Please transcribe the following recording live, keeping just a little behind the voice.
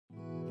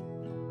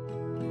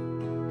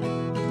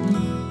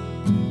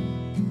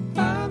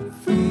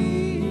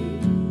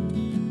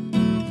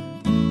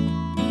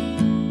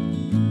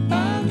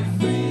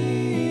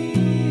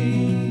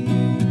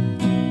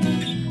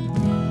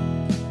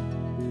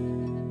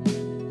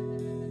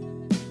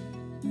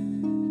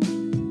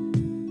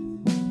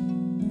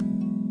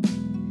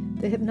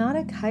The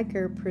Hypnotic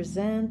Hiker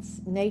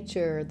presents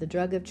nature, the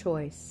drug of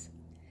choice.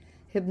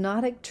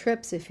 Hypnotic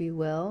trips, if you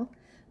will,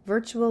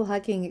 virtual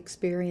hiking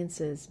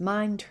experiences,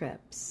 mind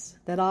trips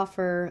that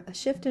offer a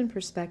shift in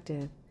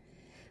perspective.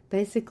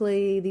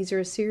 Basically, these are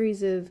a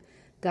series of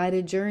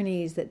guided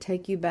journeys that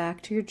take you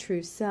back to your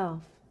true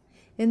self.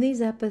 In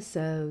these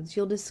episodes,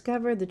 you'll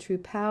discover the true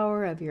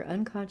power of your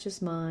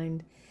unconscious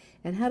mind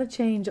and how to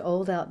change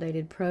old,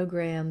 outdated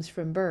programs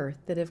from birth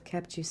that have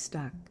kept you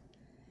stuck.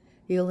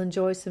 You'll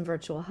enjoy some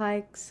virtual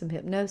hikes, some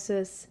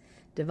hypnosis,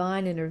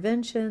 divine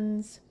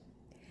interventions.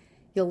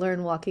 You'll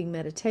learn walking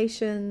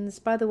meditations.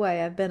 By the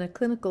way, I've been a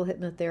clinical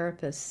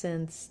hypnotherapist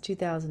since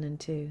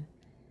 2002.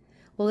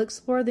 We'll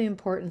explore the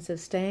importance of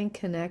staying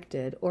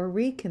connected or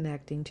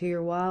reconnecting to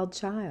your wild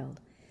child,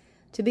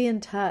 to be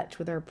in touch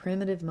with our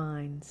primitive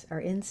minds,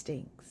 our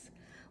instincts.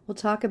 We'll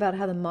talk about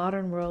how the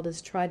modern world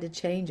has tried to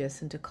change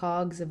us into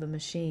cogs of a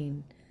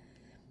machine.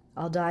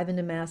 I'll dive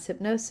into mass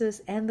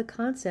hypnosis and the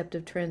concept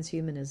of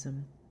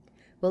transhumanism.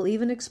 We'll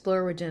even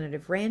explore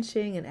regenerative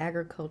ranching and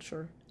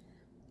agriculture.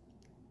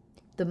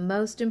 The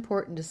most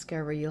important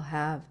discovery you'll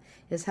have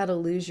is how to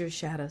lose your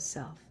shadow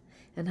self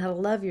and how to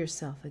love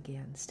yourself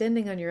again,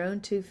 standing on your own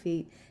 2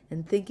 feet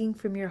and thinking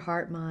from your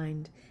heart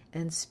mind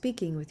and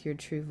speaking with your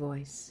true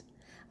voice.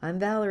 I'm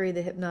Valerie,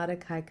 the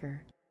Hypnotic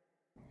Hiker.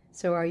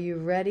 So are you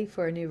ready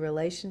for a new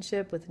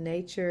relationship with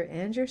nature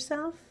and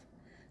yourself?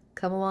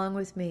 Come along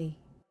with me.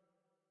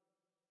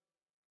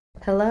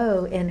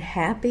 Hello and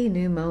happy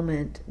new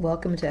moment.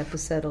 Welcome to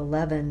episode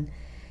 11,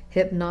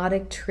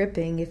 Hypnotic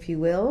Tripping, if you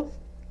will.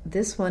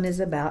 This one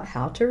is about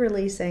how to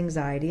release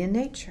anxiety in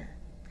nature.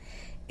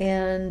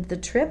 And the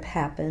trip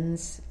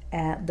happens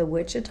at the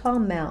Wichita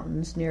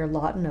Mountains near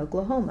Lawton,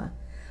 Oklahoma,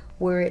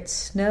 where it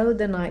snowed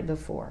the night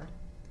before.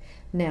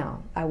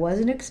 Now, I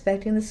wasn't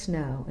expecting the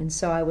snow, and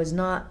so I was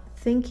not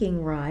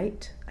thinking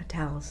right,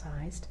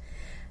 italicized,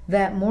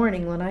 that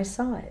morning when I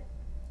saw it,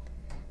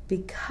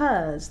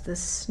 because the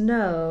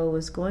snow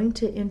was going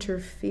to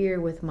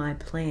interfere with my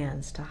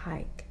plans to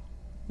hike.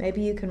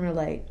 Maybe you can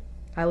relate.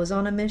 I was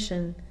on a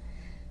mission.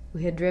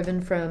 We had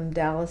driven from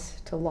Dallas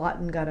to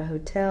Lawton, got a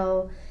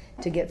hotel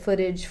to get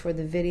footage for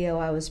the video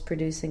I was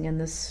producing, and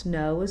the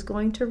snow was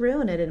going to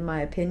ruin it, in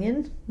my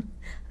opinion.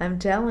 I'm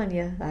telling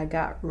you, I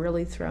got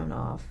really thrown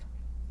off.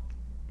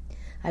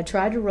 I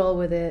tried to roll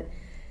with it,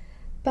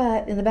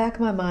 but in the back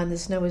of my mind, the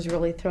snow was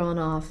really throwing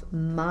off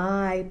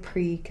my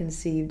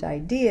preconceived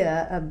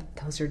idea,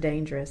 those are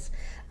dangerous,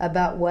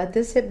 about what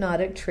this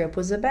hypnotic trip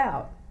was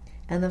about.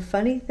 And the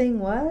funny thing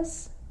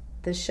was,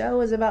 the show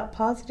was about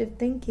positive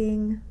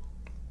thinking.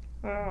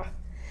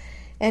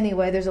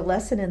 Anyway, there's a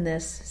lesson in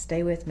this.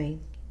 Stay with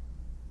me.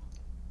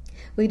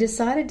 We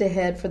decided to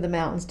head for the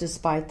mountains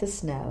despite the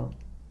snow.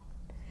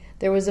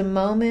 There was a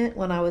moment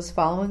when I was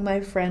following my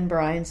friend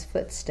Bryan's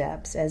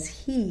footsteps as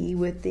he,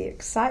 with the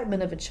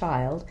excitement of a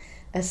child,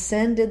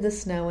 ascended the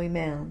snowy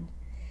mound,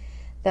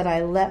 that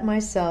I let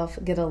myself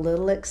get a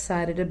little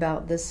excited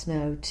about the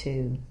snow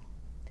too.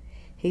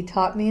 He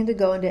talked me into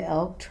going to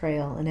Elk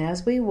Trail, and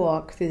as we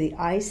walked through the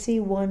icy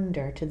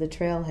wonder to the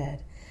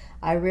trailhead,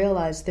 I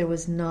realized there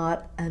was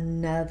not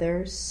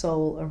another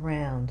soul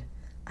around.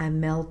 I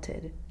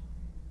melted.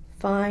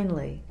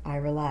 Finally, I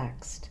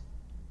relaxed.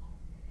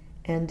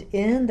 And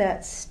in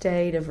that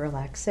state of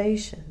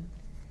relaxation,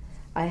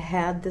 I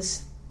had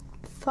this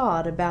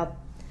thought about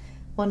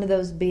one of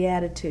those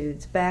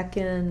Beatitudes. Back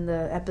in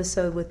the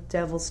episode with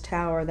Devil's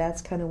Tower,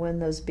 that's kind of when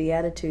those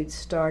Beatitudes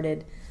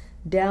started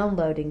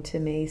downloading to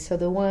me. So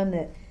the one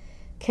that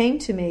came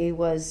to me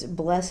was,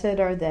 "Blessed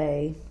are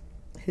they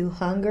who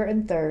hunger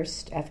and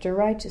thirst after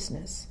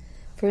righteousness,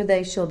 for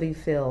they shall be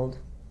filled."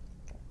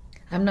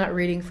 I'm not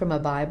reading from a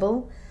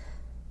Bible,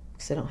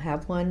 because I don't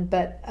have one,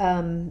 but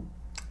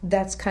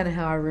that's kind of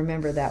how I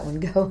remember that one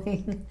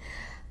going.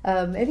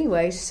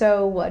 Anyway,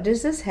 so what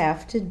does this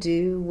have to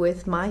do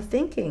with my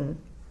thinking?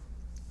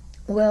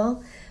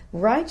 Well,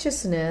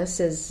 righteousness,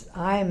 as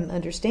I'm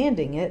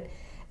understanding it,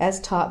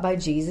 as taught by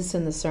Jesus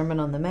in the Sermon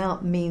on the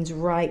Mount, means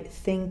right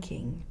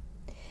thinking.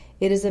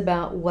 It is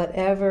about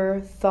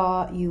whatever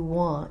thought you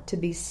want to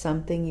be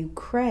something you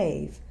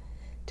crave,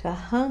 to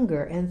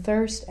hunger and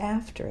thirst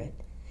after it.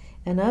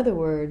 In other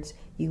words,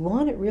 you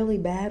want it really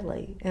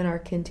badly and are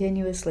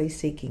continuously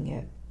seeking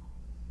it.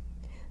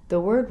 The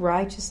word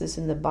righteousness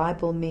in the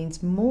Bible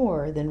means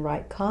more than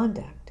right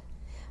conduct,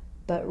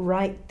 but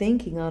right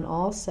thinking on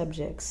all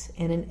subjects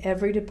and in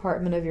every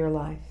department of your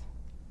life.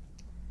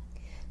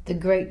 The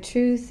great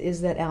truth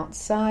is that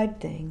outside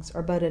things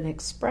are but an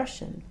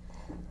expression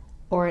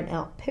or an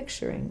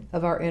outpicturing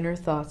of our inner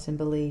thoughts and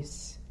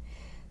beliefs.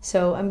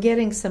 So I'm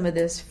getting some of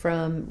this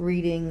from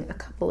reading a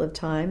couple of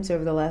times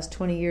over the last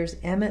 20 years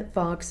Emmett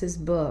Fox's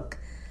book,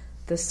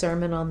 The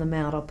Sermon on the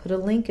Mount. I'll put a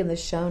link in the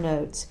show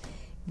notes.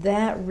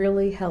 That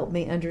really helped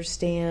me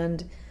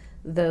understand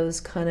those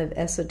kind of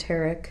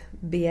esoteric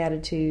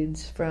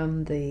beatitudes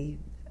from the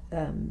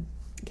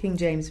King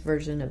James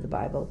Version of the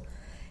Bible.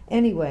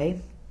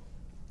 Anyway,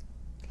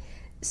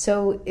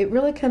 so it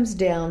really comes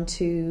down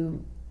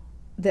to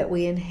that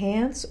we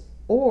enhance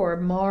or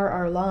mar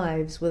our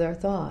lives with our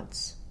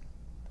thoughts.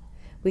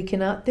 We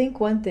cannot think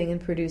one thing and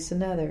produce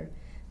another.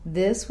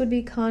 This would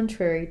be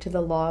contrary to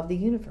the law of the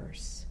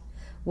universe.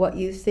 What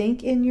you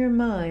think in your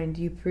mind,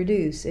 you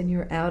produce in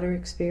your outer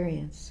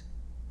experience.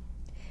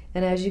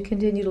 And as you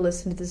continue to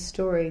listen to this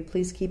story,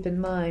 please keep in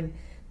mind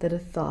that a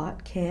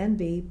thought can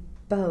be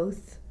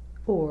both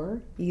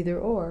or, either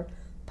or,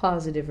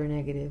 positive or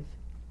negative.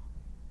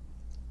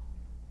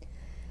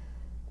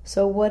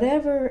 So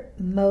whatever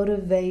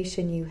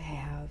motivation you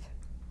have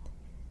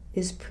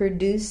is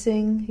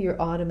producing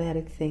your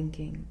automatic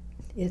thinking.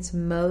 It's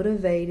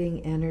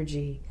motivating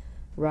energy,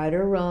 right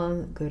or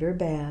wrong, good or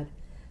bad.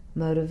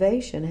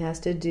 Motivation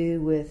has to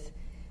do with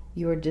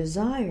your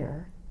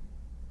desire,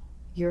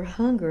 your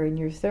hunger and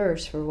your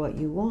thirst for what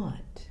you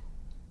want.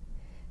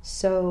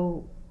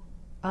 So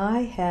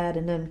I had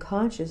an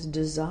unconscious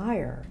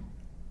desire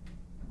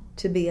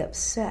to be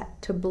upset,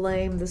 to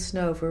blame the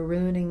snow for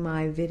ruining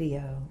my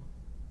video.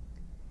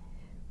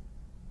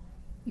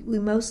 We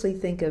mostly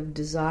think of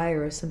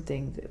desire as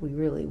something that we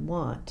really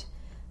want,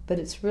 but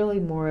it's really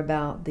more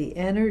about the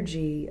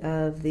energy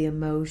of the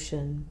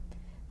emotion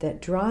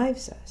that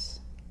drives us.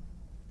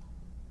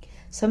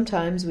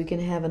 Sometimes we can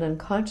have an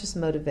unconscious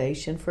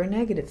motivation for a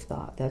negative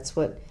thought. That's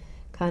what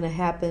kind of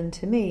happened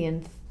to me,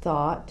 and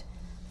thought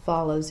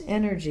follows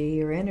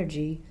energy, or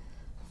energy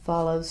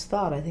follows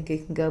thought. I think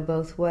it can go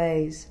both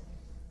ways.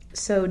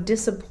 So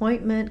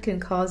disappointment can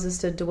cause us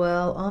to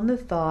dwell on the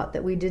thought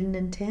that we didn't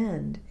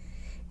intend.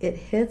 It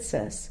hits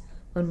us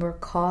when we're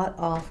caught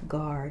off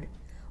guard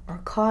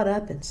or caught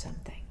up in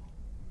something.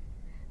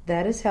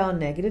 That is how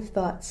negative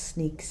thought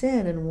sneaks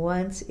in, and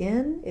once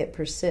in, it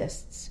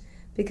persists,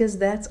 because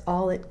that's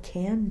all it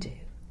can do,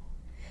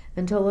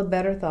 until a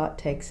better thought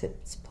takes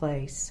its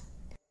place.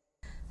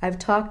 I've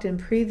talked in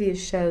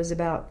previous shows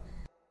about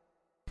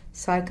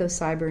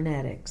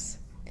psychocybernetics.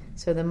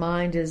 So the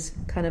mind is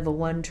kind of a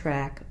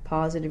one-track,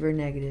 positive or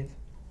negative.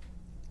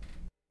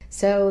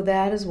 So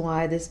that is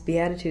why this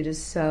beatitude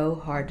is so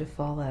hard to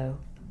follow.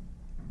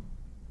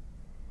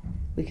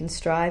 We can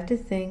strive to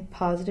think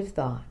positive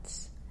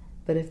thoughts,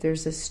 but if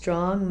there's a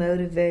strong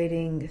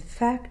motivating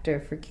factor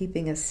for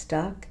keeping us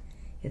stuck,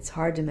 it's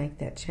hard to make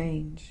that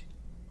change.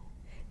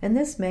 And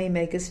this may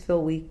make us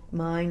feel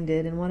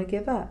weak-minded and want to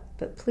give up,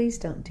 but please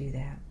don't do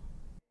that.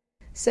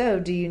 So,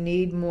 do you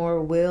need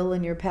more will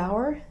in your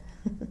power?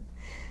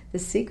 The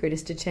secret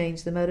is to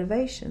change the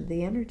motivation,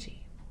 the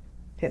energy.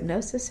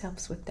 Hypnosis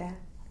helps with that.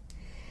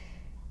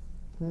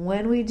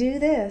 When we do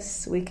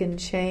this, we can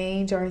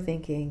change our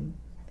thinking.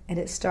 And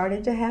it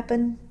started to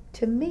happen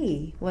to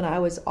me when I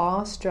was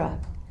awestruck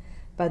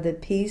by the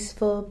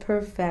peaceful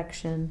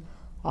perfection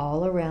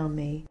all around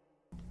me.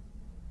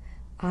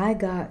 I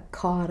got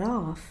caught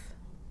off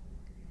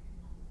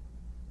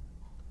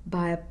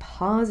by a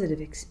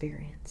positive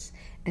experience.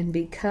 And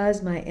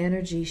because my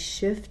energy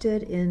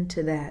shifted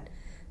into that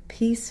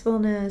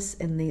peacefulness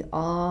and the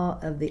awe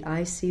of the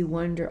icy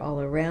wonder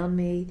all around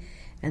me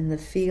and the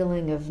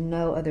feeling of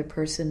no other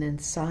person in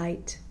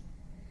sight,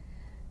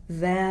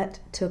 that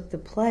took the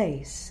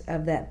place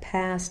of that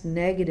past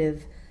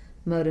negative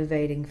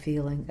motivating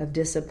feeling of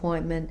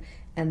disappointment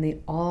and the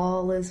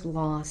all is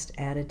lost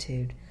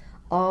attitude.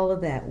 All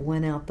of that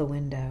went out the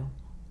window.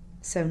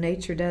 So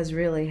nature does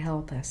really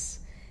help us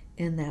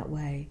in that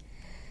way.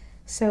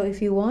 So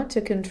if you want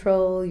to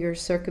control your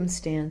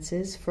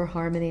circumstances for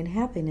harmony and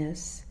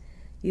happiness,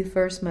 you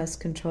first must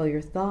control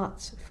your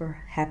thoughts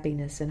for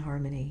happiness and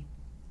harmony.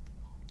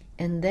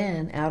 And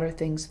then outer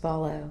things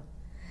follow.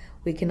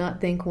 We cannot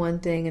think one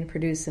thing and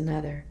produce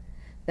another.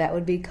 That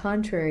would be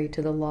contrary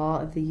to the law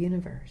of the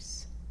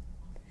universe.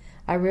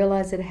 I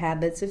realize that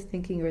habits of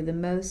thinking are the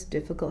most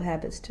difficult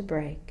habits to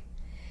break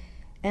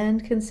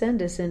and can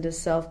send us into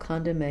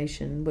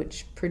self-condemnation,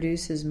 which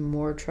produces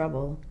more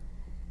trouble.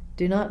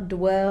 Do not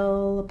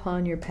dwell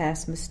upon your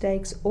past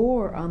mistakes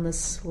or on the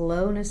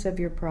slowness of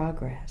your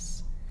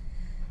progress.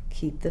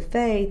 Keep the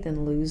faith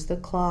and lose the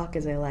clock,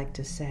 as I like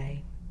to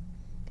say.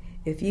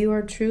 If you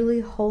are truly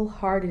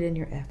wholehearted in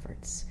your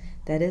efforts,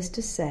 that is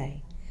to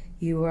say,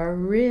 you are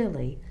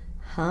really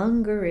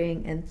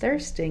hungering and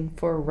thirsting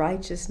for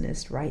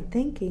righteousness, right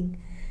thinking,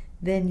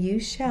 then you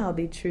shall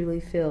be truly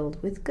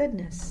filled with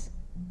goodness.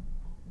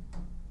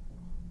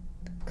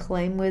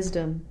 Claim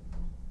wisdom,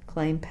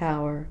 claim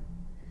power,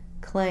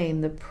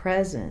 claim the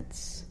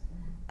presence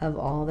of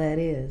all that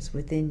is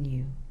within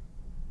you.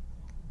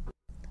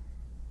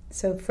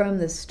 So from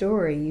the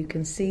story, you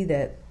can see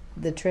that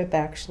the trip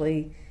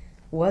actually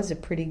was a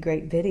pretty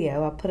great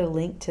video. I'll put a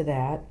link to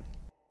that.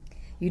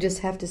 You just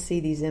have to see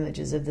these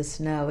images of the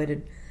snow.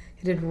 It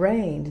had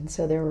rained, and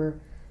so there were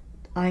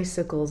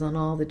icicles on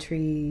all the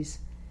trees.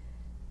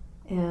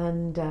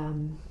 And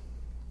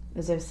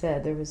as I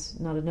said, there was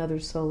not another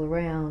soul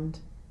around.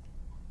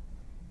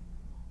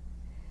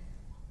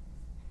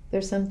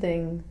 There's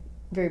something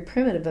very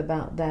primitive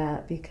about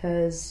that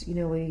because,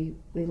 we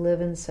live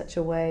in such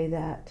a way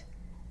that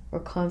we're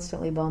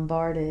constantly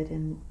bombarded,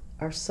 and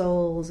our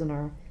souls and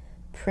our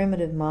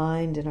primitive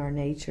mind and our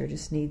nature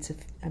just needs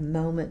a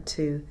moment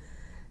to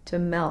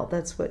melt.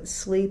 That's what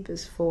sleep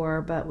is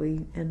for, but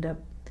we end up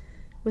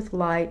with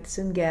lights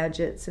and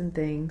gadgets and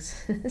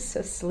things.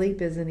 So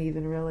sleep isn't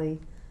even really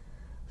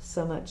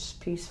so much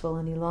peaceful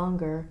any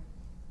longer.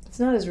 It's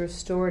not as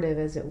restorative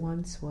as it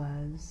once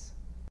was.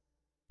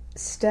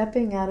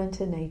 Stepping out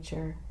into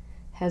nature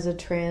has a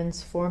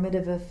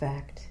transformative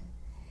effect.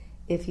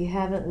 If you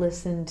haven't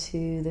listened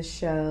to the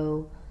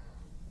show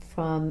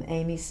from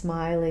Amy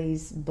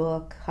Smiley's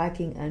book,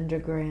 Hiking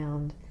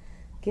Underground,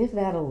 give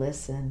that a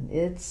listen.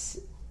 It's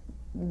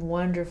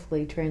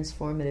wonderfully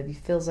transformative. It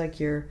feels like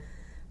you're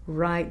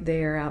right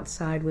there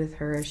outside with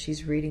her as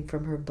she's reading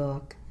from her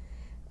book.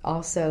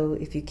 Also,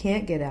 if you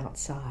can't get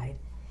outside,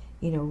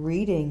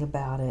 reading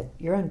about it,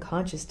 your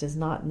unconscious does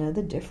not know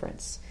the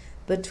difference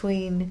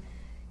between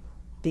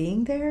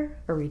being there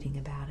or reading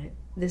about it.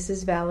 This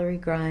is Valerie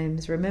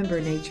Grimes. Remember,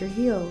 nature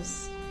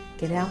heals.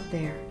 Get out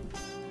there.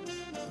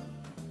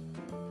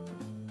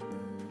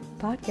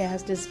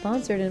 Podcast is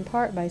sponsored in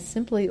part by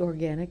Simply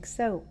Organic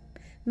Soap,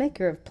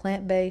 maker of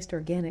plant-based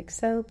organic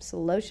soaps,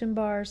 lotion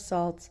bars,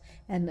 salts,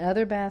 and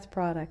other bath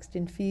products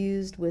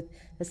infused with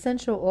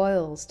essential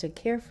oils to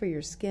care for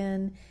your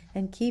skin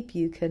and keep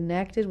you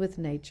connected with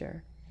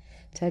nature.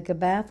 Take a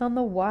bath on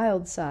the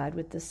wild side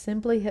with the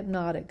Simply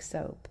Hypnotic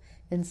soap,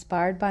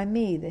 inspired by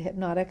me, the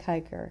Hypnotic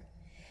Hiker.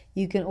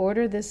 You can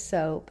order this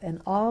soap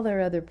and all their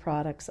other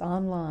products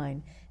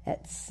online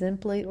at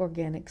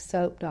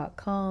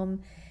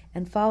simplyorganicsoap.com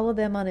and follow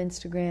them on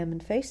Instagram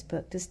and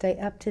Facebook to stay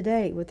up to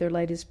date with their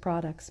latest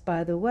products.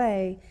 By the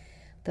way,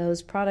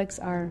 those products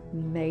are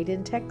made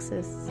in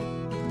Texas.